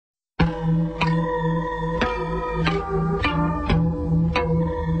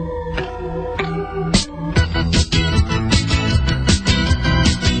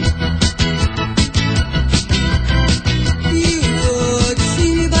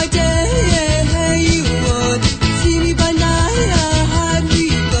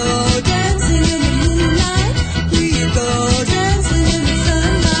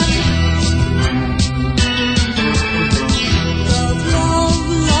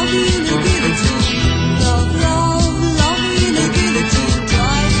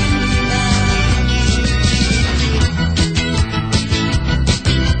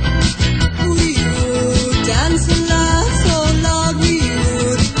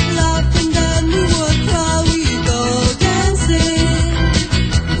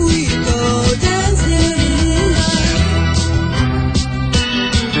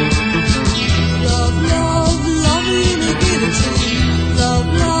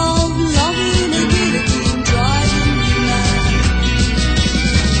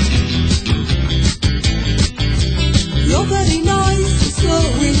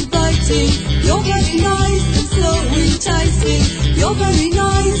You're very nice and so enticing. You're very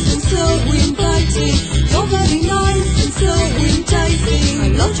nice and so inviting. You're very nice and so enticing. I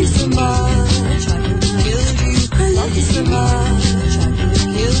love you so much, I would kill you. I love you so much, I would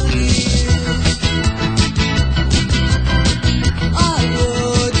kill you. I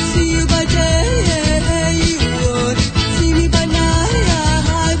would see you by day, you would see me by night.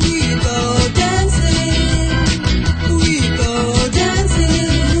 We go dancing, we go dancing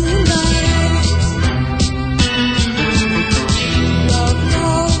tonight. Love,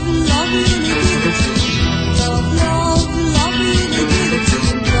 love, love in a guillotine. Love, love, love in a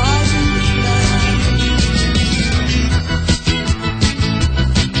guillotine. Driving me mad.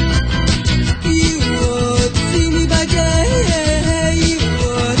 You would see me by day, you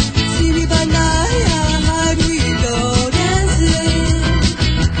would see me by night. We go dancing,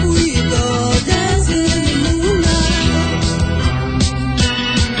 we go dancing in the moonlight.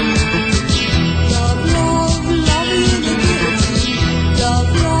 Love, love, love in a guillotine. Love,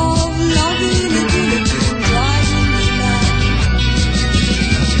 love, love in a guillotine. Driving me mad.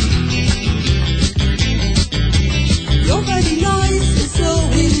 You're very nice and so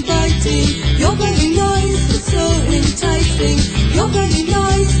inviting. You're very nice and so enticing. You're very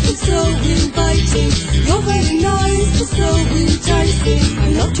nice and so inviting. You're very nice and so enticing. I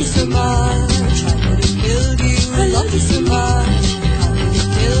loved you so much, I would have killed you. I love you so much, I would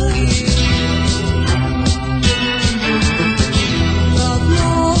have killed you. Love,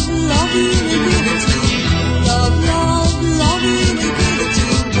 love, love in a guillotine. Love, love, love in a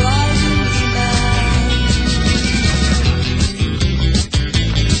guillotine. Driving me mad.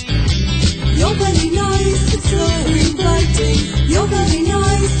 You're very nice and so inviting. You're very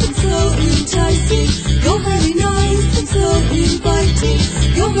nice and so enticing. You're very nice and so inviting.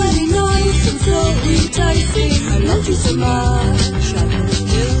 You're very nice and so enticing. I love you so much, I would have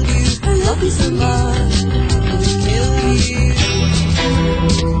killed you. I love you so much, I would have killed you.